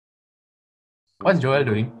What's Joel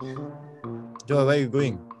doing? Joel, where are you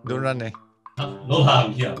going? Don't run, eh? No,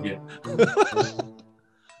 I'm here. What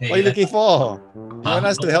are you looking for? You want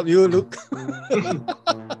us to help you look?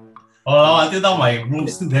 Oh, until now my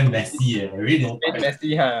room's still damn messy. I really don't Bit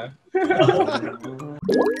messy, huh?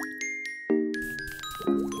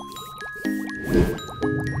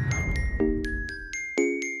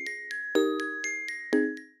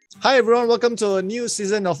 Hi everyone, welcome to a new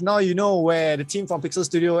season of Now You Know, where the team from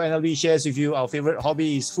PixelStudio NLB shares with you our favorite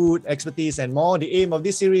hobbies, food, expertise, and more. The aim of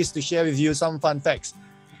this series is to share with you some fun facts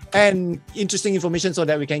and interesting information so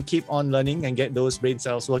that we can keep on learning and get those brain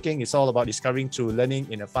cells working. It's all about discovering through learning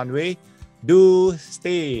in a fun way. Do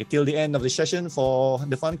stay till the end of the session for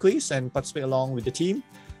the fun quiz and participate along with the team.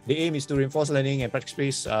 The aim is to reinforce learning and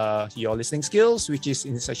practice your listening skills, which is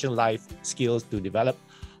in session life skills to develop.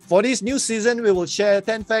 For this new season, we will share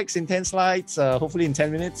 10 facts in 10 slides, hopefully in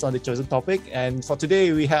 10 minutes on the chosen topic. And for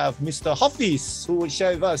today, we have Mr. Hafiz, who will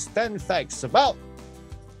share with us 10 facts about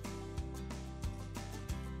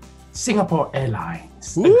Singapore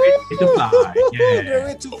Airlines. Woo! A great way to fly. Yeah. Great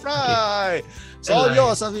way to fly. So all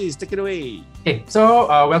yours, Hafiz. Take it away. Okay, so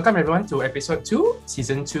welcome everyone to episode 2,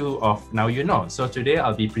 season 2 of Now You Know. So today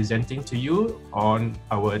I'll be presenting to you on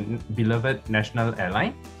our beloved national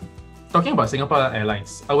airline. Talking about Singapore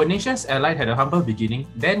Airlines, our nation's airline had a humble beginning,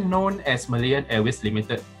 then known as Malayan Airways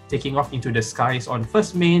Limited, taking off into the skies on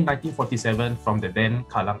 1st May 1947 from the then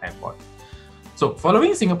Kallang Airport. So,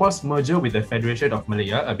 following Singapore's merger with the Federation of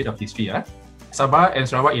Malaya, a bit of history, Sabah and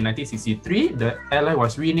Sarawak in 1963, the airline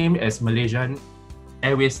was renamed as Malaysian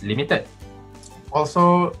Airways Limited,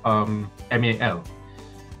 also MAL.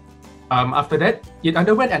 After that, it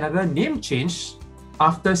underwent another name change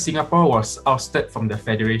after Singapore was ousted from the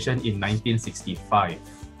Federation in 1965.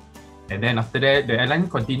 And then after that, the airline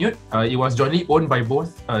continued. It was jointly owned by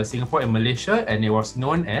both Singapore and Malaysia, and it was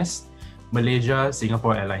known as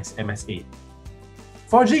Malaysia-Singapore Airlines, MSA.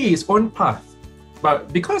 Forging its own path,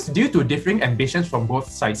 but because due to differing ambitions from both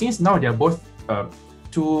sides, since now they're both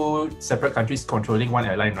two separate countries controlling one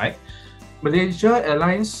airline, right?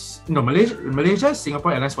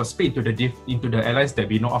 Malaysia-Singapore Airlines was split into the airlines that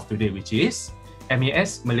we know of today, which is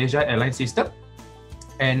MAS, Malaysia Airlines System,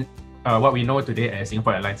 and what we know today as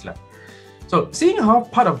Singapore Airlines. So, seeing how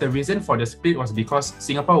part of the reason for the split was because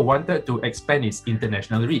Singapore wanted to expand its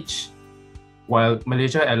international reach, while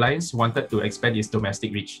Malaysia Airlines wanted to expand its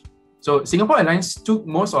domestic reach. So, Singapore Airlines took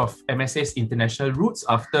most of MSA's international routes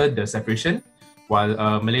after the separation,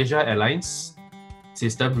 while Malaysia Airlines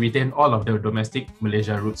system retained all of the domestic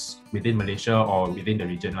Malaysia routes within Malaysia or within the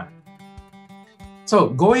region. So,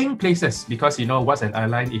 going places, because you know what's an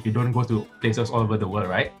airline if you don't go to places all over the world,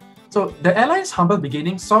 right? So, the airline's humble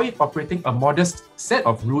beginning saw it operating a modest set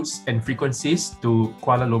of routes and frequencies to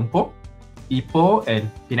Kuala Lumpur, Ipoh, and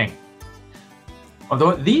Penang.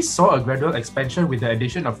 Although these saw a gradual expansion with the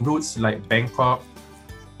addition of routes like Bangkok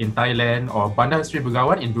in Thailand or Bandar Seri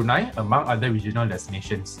Begawan in Brunei, among other regional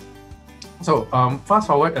destinations. So, fast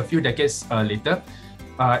forward a few decades later,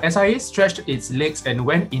 SIA stretched its legs and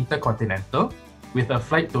went intercontinental with a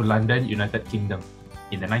flight to London, United Kingdom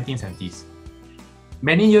in the 1970s.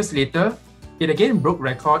 Many years later, it again broke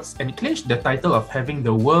records and clinched the title of having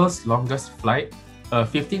the world's longest flight, a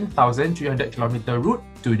 15,300-kilometer route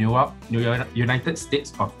to United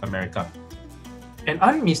States of America. An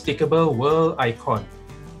unmistakable world icon.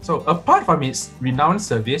 So apart from its renowned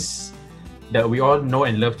service that we all know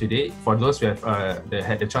and love today, for those who have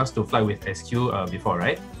had the chance to fly with SQ before,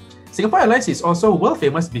 right? Singapore Airlines is also world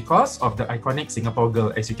famous because of the iconic Singapore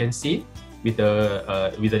Girl, as you can see with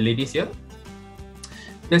the ladies here.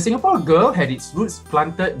 The Singapore Girl had its roots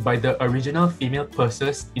planted by the original female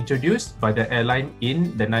pursers introduced by the airline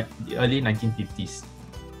in the early 1950s.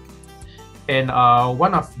 And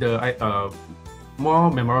one of the more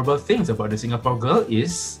memorable things about the Singapore Girl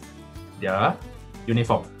is their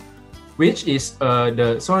uniform, which is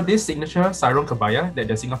this signature sarong kebaya that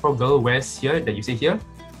the Singapore Girl wears here, that you see here,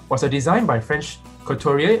 was a design by French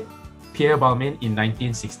couturier Pierre Balmain in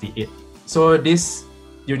 1968. So this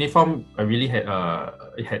uniform really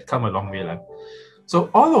had come a long way. So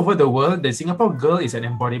all over the world, the Singapore Girl is an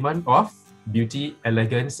embodiment of beauty,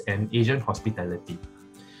 elegance, and Asian hospitality.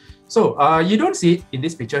 So you don't see it in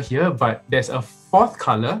this picture here, but there's a fourth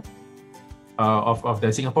color of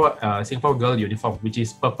the Singapore Girl uniform, which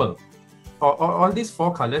is purple. All these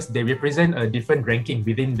four colors, they represent a different ranking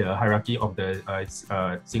within the hierarchy of the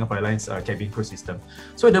Singapore Airlines cabin crew system.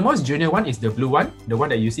 So the most junior one is the blue one, the one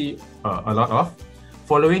that you see a lot of.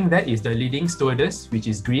 Following that is the leading stewardess, which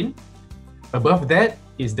is green. Above that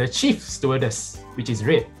is the chief stewardess, which is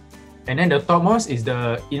red. And then the topmost is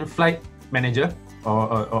the in-flight manager,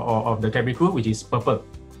 of the cabin crew, which is purple.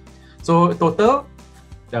 So total,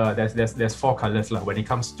 there's 4 colors when it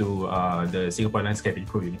comes to the Singapore Airlines cabin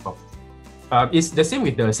crew uniform. It's the same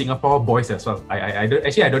with the Singapore boys as well. I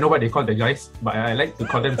don't know what they call the guys, but I like to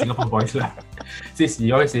call them Singapore boys lah. Since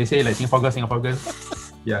they say like Singapore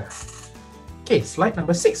girls. Yeah. Okay, slide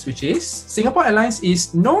number 6, which is Singapore Airlines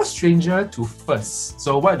is no stranger to firsts.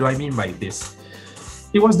 So what do I mean by this?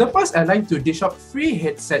 It was the first airline to dish out free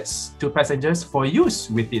headsets to passengers for use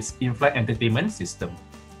with its in-flight entertainment system.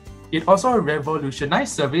 It also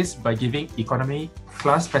revolutionized service by giving economy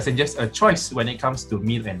class passengers a choice when it comes to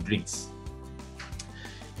meal and drinks.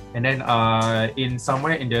 And then in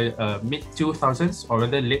somewhere in the mid-2000s or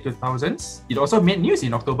rather late 2000s, it also made news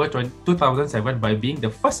in October 2007 by being the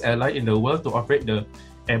first airline in the world to operate the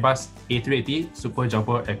Airbus A380 Super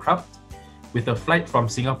Jumbo aircraft with a flight from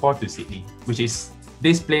Singapore to Sydney, which is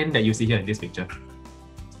this plane that you see here in this picture.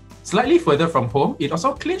 Slightly further from home, it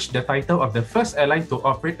also clinched the title of the first airline to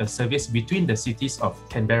operate a service between the cities of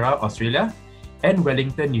Canberra, Australia, and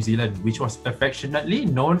Wellington, New Zealand, which was affectionately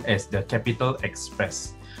known as the Capital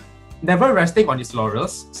Express. Never resting on its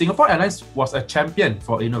laurels, Singapore Airlines was a champion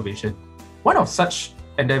for innovation. One of such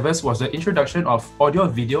endeavors was the introduction of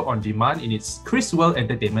audio-video on demand in its Chris World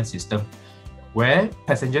entertainment system, where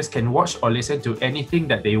passengers can watch or listen to anything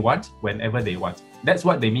that they want whenever they want. That's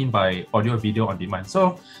what they mean by audio-video on demand.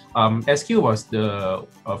 So, SQ was the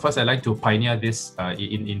first airline to pioneer this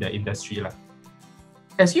in the industry.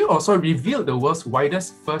 SQ also revealed the world's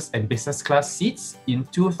widest first and business class seats in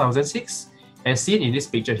 2006, as seen in this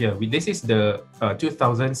picture here. This is the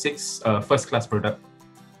 2006 first class product.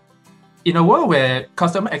 In a world where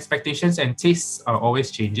customer expectations and tastes are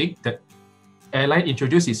always changing, the airline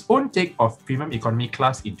introduced its own take of premium economy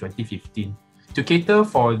class in 2015 to cater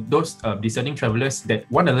for those discerning travelers that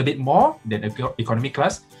want a little bit more than economy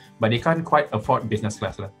class, but they can't quite afford business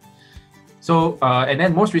class. So, and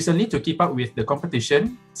then most recently, to keep up with the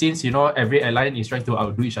competition, since every airline is trying to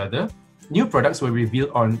outdo each other, new products were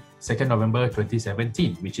revealed on 2nd November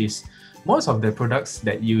 2017, which is most of the products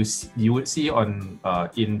that you would see on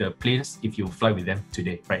in the planes if you fly with them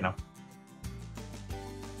today, right now.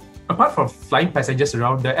 Apart from flying passengers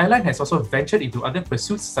around, the airline has also ventured into other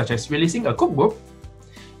pursuits, such as releasing a cookbook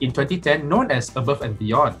in 2010 known as Above and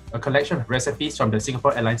Beyond, a collection of recipes from the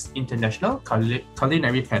Singapore Airlines International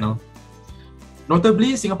Culinary Panel.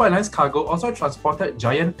 Notably, Singapore Airlines Cargo also transported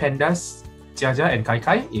giant pandas Jia Jia and Kai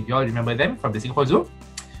Kai, if you all remember them from the Singapore Zoo,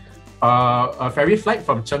 a ferry flight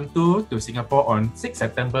from Chengdu to Singapore on 6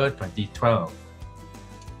 September 2012.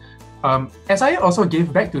 SIA also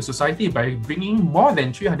gave back to society by bringing more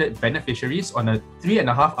than 300 beneficiaries on a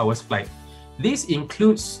 3.5 hours flight. This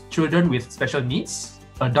includes children with special needs,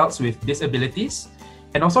 adults with disabilities,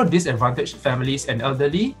 and also disadvantaged families and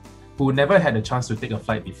elderly who never had a chance to take a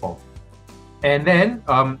flight before. And then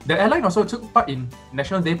the airline also took part in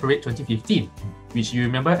National Day Parade 2015, which you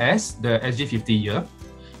remember as the SG50 year,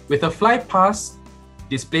 with a fly-past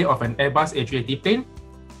display of an Airbus A380 plane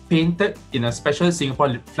painted in a special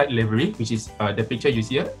Singapore flight livery, which is the picture you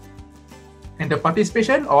see here, and the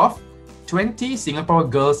participation of 20 Singapore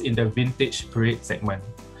girls in the Vintage Parade segment.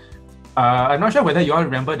 I'm not sure whether you all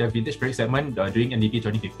remember the Vintage Parade segment during NYK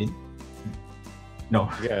 2015. No.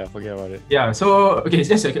 Yeah, forget about it. Yeah, so okay,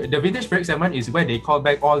 just the Vintage Parade segment is where they call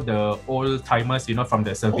back all the old timers, from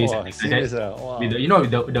the service and things like that. Wow.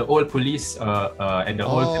 With the old police and the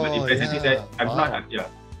old civil defense and things like that.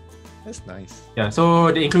 That's nice. Yeah,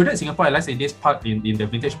 so they included Singapore Airlines in this part in the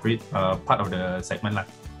Vintage Parade part of the segment.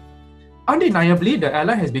 Undeniably, the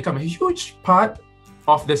airline has become a huge part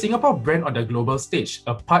of the Singapore brand on the global stage,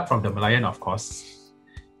 apart from the Malayan, of course.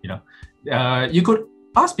 You could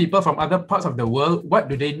ask people from other parts of the world what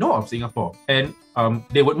do they know of Singapore, and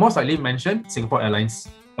they would most likely mention Singapore Airlines,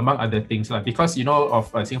 among other things, because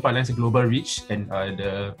of Singapore Airlines' global reach and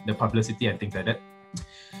the publicity and things like that.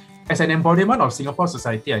 As an embodiment of Singapore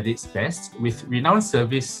society at its best, with renowned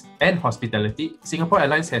service and hospitality, Singapore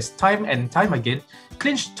Airlines has time and time again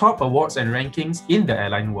clinched top awards and rankings in the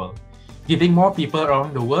airline world, giving more reason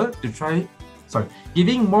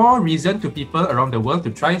to people around the world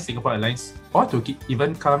to try Singapore Airlines or to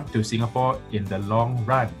even come to Singapore in the long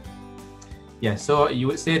run. Yeah, so you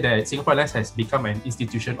would say that Singapore Airlines has become an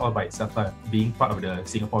institution all by itself, being part of the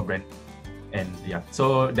Singapore brand. And yeah,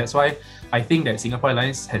 so that's why I think that Singapore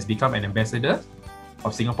Airlines has become an ambassador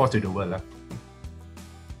of Singapore to the world.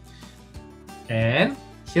 And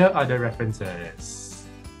here are the references.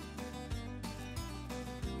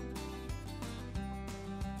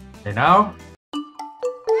 And now,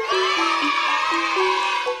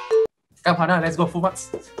 come Hana, let's go full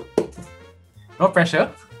marks. No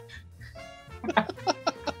pressure.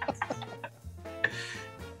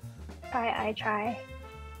 I try.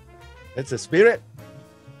 That's the spirit.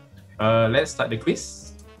 Let's start the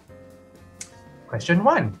quiz. Question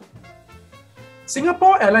 1.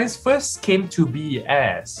 Singapore Airlines first came to be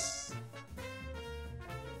as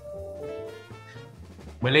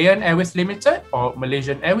Malayan Airways Limited or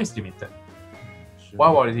Malaysian Airways Limited?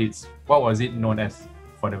 What was it known as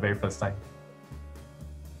for the very first time?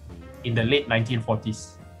 In the late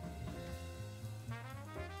 1940s.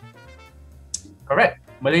 Correct.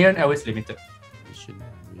 Malayan Airways Limited.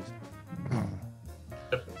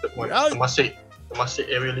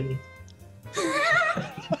 Temasek area limit.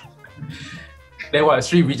 Then what?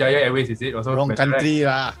 Sri Vijaya Airways, is it? Also Wrong country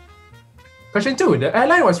lah. Question 2. The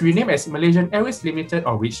airline was renamed as Malaysian Airways Limited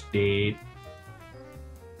on which date?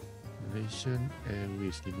 Malaysian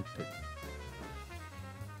Airways Limited.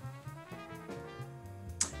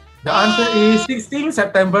 The answer is 16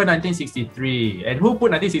 September 1963. And who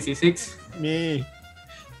put 1966? Me.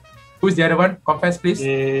 Who's the other one? Confess, please.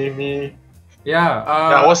 Me. Yeah.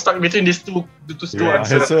 I was stuck between these two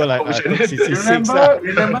answers. So like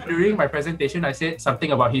Remember during my presentation, I said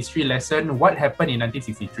something about history lesson. What happened in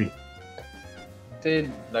 1963? Say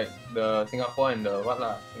like the Singapore and the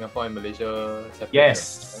Singapore and Malaysia separate.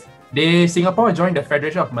 Yes. Singapore joined the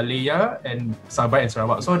Federation of Malaya and Sabah and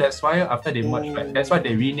Sarawak. So that's why after they merged, that's why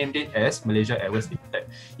they renamed it as Malaysia Airways Limited.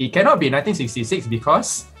 It cannot be 1966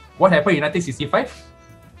 because what happened in 1965?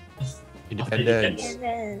 Independence.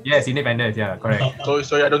 Yes, independence. Yeah, correct.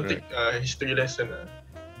 So I don't take history lesson.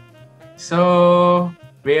 So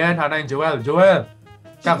Ryan, Hannah, and Joel. Joel,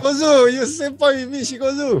 come. Shikozu, you same point with me,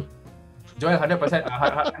 Shikozu. Joel, 100%,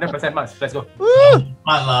 100% marks. Let's go.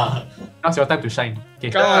 Smart lah. Now's your time to shine. Okay.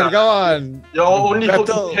 Come on. You're only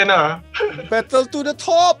Battle. 10 Battle to the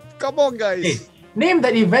top. Come on, guys. Hey, name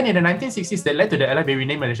that event in the 1960s that led to the airline being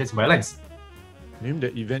renamed Malaysia Airlines. Name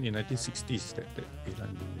the event in 1960s that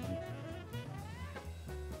airline.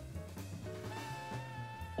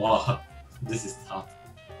 Wow, this is tough.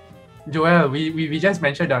 Joel, we just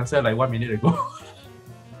mentioned the answer like 1 minute ago.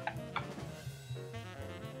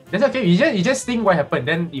 That's okay. You just think what happened.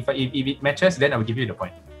 Then if it matches, then I will give you the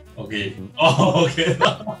point. Okay. Oh, okay.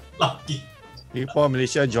 Lucky. Before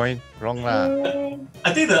Malaysia joined, wrong lah. I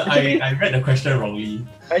think I read the question wrongly.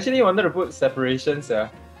 I actually wanted to put separations.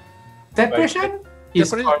 Separation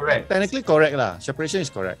is correct. Technically correct lah. Separation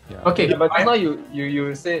is correct. Yeah. Okay, Yeah, but just now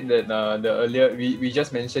you said that the earlier we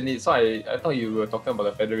just mentioned it, so I thought you were talking about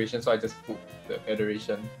the federation, so I just put the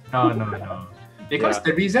federation. No. Because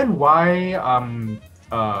the reason why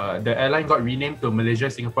the airline got renamed to Malaysia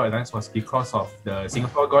Singapore Airlines was because of the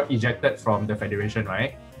Singapore got ejected from the federation,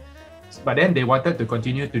 right? But then they wanted to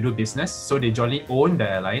continue to do business, so they jointly owned the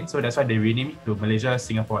airline. So that's why they renamed it to Malaysia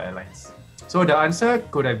Singapore Airlines. So the answer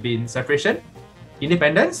could have been separation,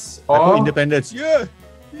 independence, I put or independence. Yeah.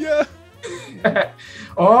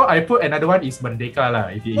 or I put another one is Merdeka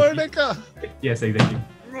lah. Merdeka. Yes, exactly.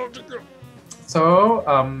 So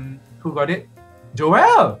who got it?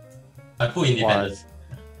 Joel. I put independence.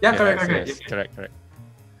 Yeah, correct. Yes, correct.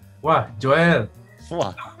 Wow, Joel.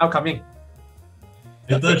 Wow. Upcoming.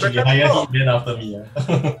 Later she can hire him then after me.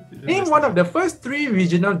 Name one of the first 3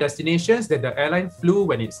 regional destinations that the airline flew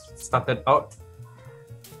when it started out.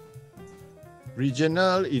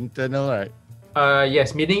 Regional, internal, right?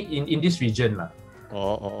 Yes, meaning in this region lah.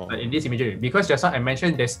 In this region, because just now I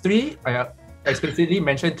mentioned there's 3. I explicitly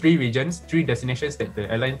mentioned 3 regions, 3 destinations that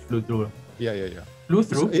the airline flew through. Yeah. Flew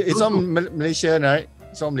through. It's on Malaysia, right?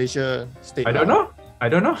 It's on Malaysia state. I don't know.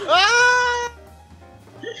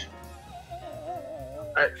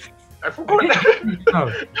 I forgot.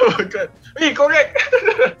 No. Oh god. Hey, correct.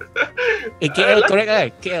 KL, correct,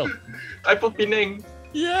 right? KL. I put Penang.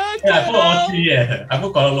 Yeah, I put all 3. I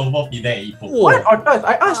put Kuala Lumpur, Penang, and Ipoh. What on earth?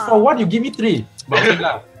 I asked for 1, you give me 3. But okay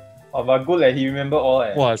lah. Oh, but good he remember all.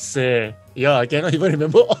 Wow, say. Yeah, I cannot even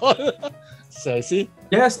remember all. So see?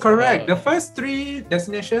 Yes, correct. The first 3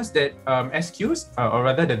 destinations that SQs, or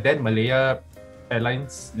rather the then Malaya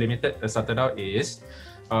Airlines Limited started out is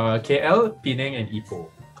KL, Penang, and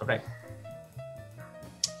Ipoh. Correct.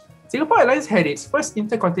 Singapore Airlines had its first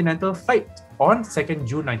intercontinental flight on 2nd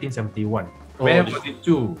June 1971. Where was it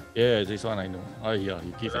to? Yeah, this one I know. Oh yeah,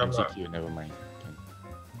 you give MCQ, never mind.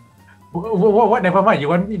 What? Never mind. You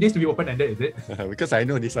want this to be open-ended, is it? Because I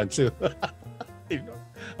know this answer.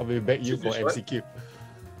 I will beg you for MCQ.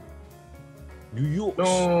 New York. No.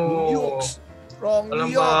 New York. Wrong.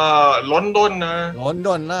 New York. Alamak, London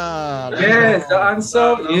London lah. Yes, the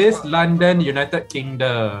answer is London, United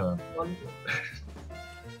Kingdom.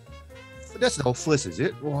 That's our first, is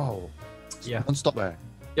it? Wow. Yeah. Non-stop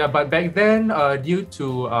Yeah, but back then, due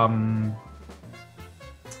to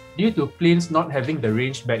due to planes not having the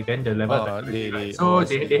range back then, the level.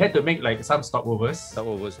 They had to make like some stopovers.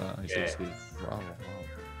 Stopovers, I see. Wow.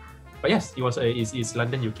 But yes, it was it's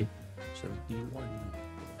London, UK. 71.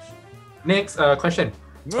 Next question.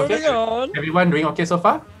 Moving on. Everyone doing okay so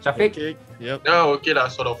far? Shafiq? Okay. Yep. No, okay lah,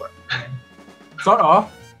 sort of. Sort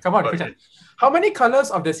of. Come on, Okay. Christian. How many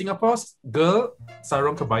colors of the Singapore's girl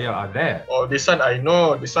sarong kebaya are there? Oh, this one I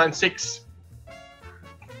know. This one 6.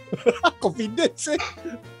 Confidence.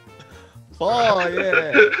 Oh,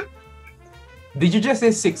 yeah. Did you just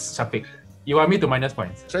say 6, Shafiq? You want me to minus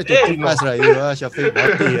points? Try to trick us, right? You are Shafiq.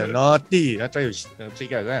 Naughty. I try to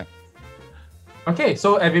trick us, Okay,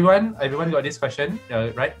 so everyone got this question,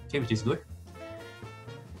 right? Okay, which is good.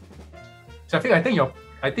 Shafiq, I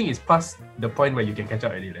think it's past the point where you can catch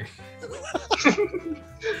up already. Like.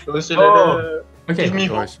 Don't say like that. Okay. Give me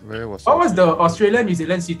hope. What was the Australia-New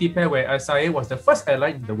Zealand city pair where SIA was the first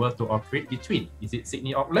airline in the world to operate between? Is it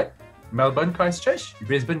Sydney Auckland, Melbourne Christchurch,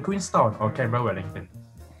 Brisbane Queenstown, or Canberra Wellington?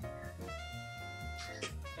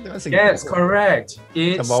 Yes, correct.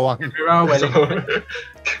 It's Canberra Wellington.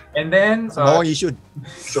 And then Sembawang Yishun.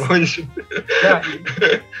 So you should. yeah,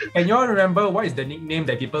 can you all remember what is the nickname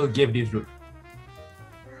that people gave this route?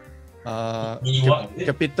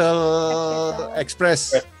 Capital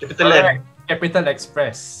Express. Capital Land. Capital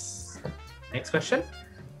Express. Next question.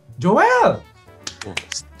 Joel!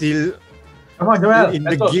 Still Come on, Joel. in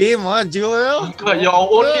the Let's go. game, Joel. Your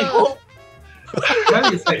only hope.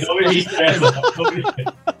 Joel is like, Nobody stressed. Nobody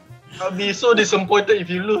stressed. I'll be so disappointed if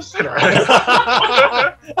you lose.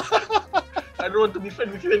 I don't want to be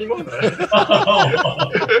friends with you anymore.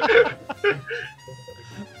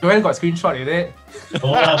 Joel got screenshot, is it?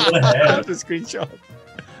 Go ahead. The screenshot.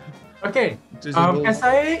 Okay.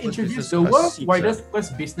 SIA introduced the world's widest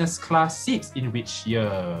first business class seats in which year?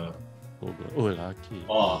 Lucky.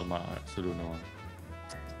 Oh. I also don't know.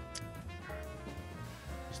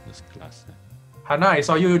 Business class. Hannah, I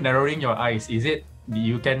saw you narrowing your eyes. Is it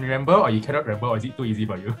you can remember or you cannot remember, or is it too easy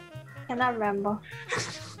for you? Cannot remember.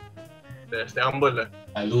 Stay humble lah.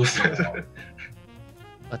 I lose.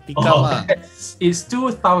 It's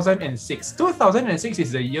 2006. 2006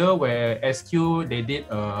 is the year where SQ they did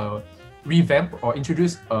a revamp or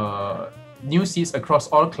introduced new seats across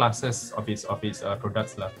all classes of its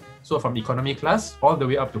products lah. So from economy class all the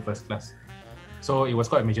way up to first class. So it was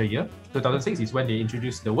quite a major year. 2006 is when they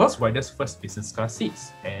introduced the world's widest first business class seats.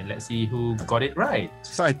 And let's see who got it right.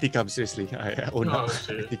 So I think seriously. I own up.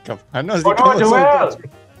 shit. I think I know. Oh no, Joel!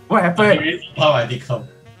 What happened? I think come.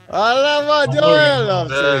 Alamak, Joel!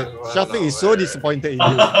 Shafiq is so disappointed in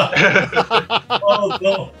you. Oh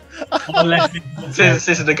no. Oh, let's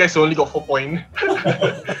Since the guys only got 4 points.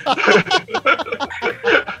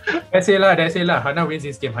 That's it lah. Hannah wins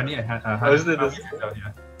this game. Hannah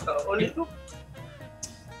Only 2.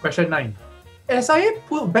 Question 9. SIA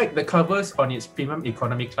pulled back the covers on its premium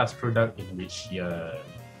economy class product in which year?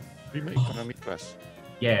 Premium economy class.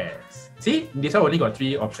 Yes. See, this one only got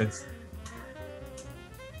 3 options.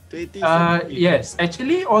 2017. Yes,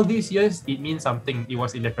 actually all these years it means something. It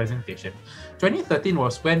was in the presentation. 2013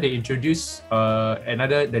 was when they introduced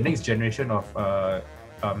the next generation of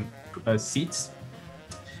seats.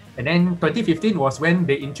 And then 2015 was when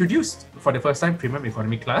they introduced for the first time premium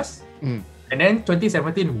economy class. And then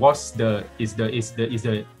 2017 was the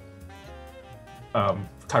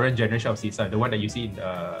current generation of seats, the one that you see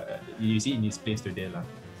in displays today lah.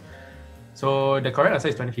 So the correct answer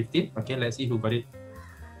is 2015. Okay, let's see who got it.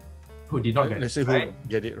 Who did not get Let's it? see who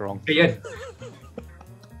get it wrong. Ian.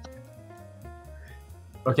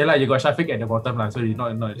 Okay lah, you got Shafiq at the bottom lah, so you're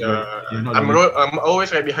not. I'm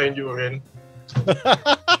always right behind you, man.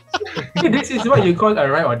 This is what you call a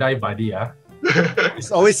ride or die buddy, ah.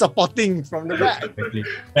 It's always supporting from the back. Exactly.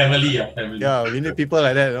 Family. Yeah, we need people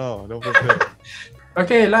like that. No, don't forget.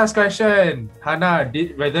 Okay, last question. Hannah,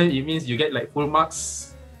 whether it means you get like full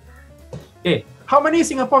marks. Okay, how many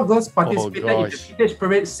Singapore girls participated in the Vintage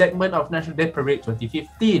Parade segment of National Day Parade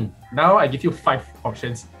 2015? Now I give you 5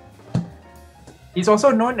 options. It's also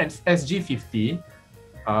known as SG50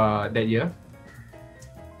 that year.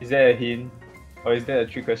 Is there a hint? Or is that a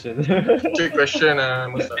trick question? Trick question,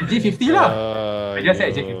 SG50 lah. I just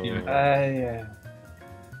said SG50 lah. Yeah.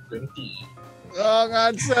 20. Wrong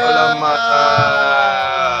answer. Alamak.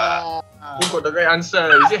 Who got the right answer?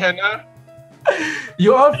 Is it Hannah?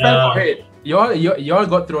 You all fell for it. You all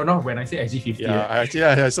got thrown off when I said SG50. Yeah, actually,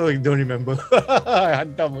 I so don't remember. I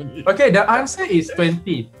hantam only. Okay, the answer is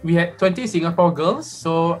 20. We had 20 Singapore girls.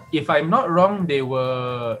 So if I'm not wrong, they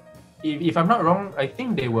were. If I'm not wrong, I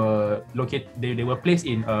think they were located. They were placed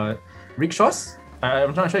in rickshaws.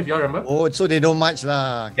 I'm not sure if you all remember. Oh, so they don't match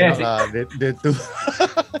lah. Yes. They too.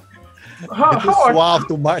 How Too on, suave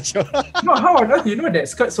too much. no, how on earth you know that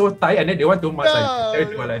skirt so tight and then they want too much No. like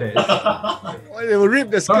that? They will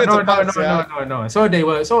rip the skirts apart. No. So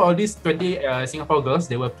all these 20 Singapore girls,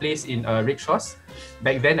 they were placed in rickshaws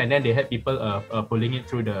back then, and then they had people pulling it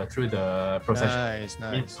through the procession.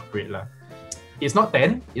 Nice. Great lah. It's not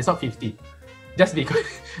 10, it's not 50. Just because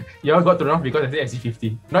you all got to know because I said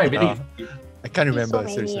SC50. Not everything. I can't remember. So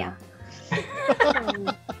many, seriously.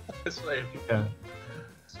 That's why. Yeah.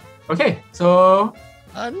 Okay, so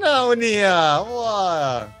Now ni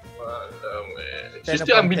wah. Man. 10 She's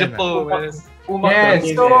still upon 10 unbeatable, man.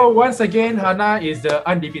 yes, so once again, Hana is the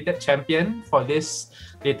undefeated champion for this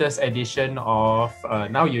latest edition of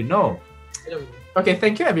Now You Know. Okay,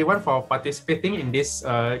 thank you everyone for participating in this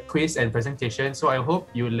quiz and presentation. So I hope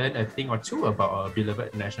you learned a thing or two about our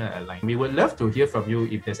beloved national airline. We would love to hear from you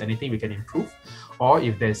if there's anything we can improve, or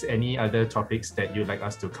if there's any other topics that you'd like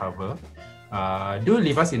us to cover. Do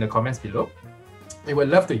leave us in the comments below. We would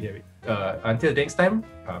love to hear it. Until next time,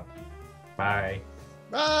 bye.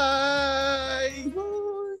 Bye.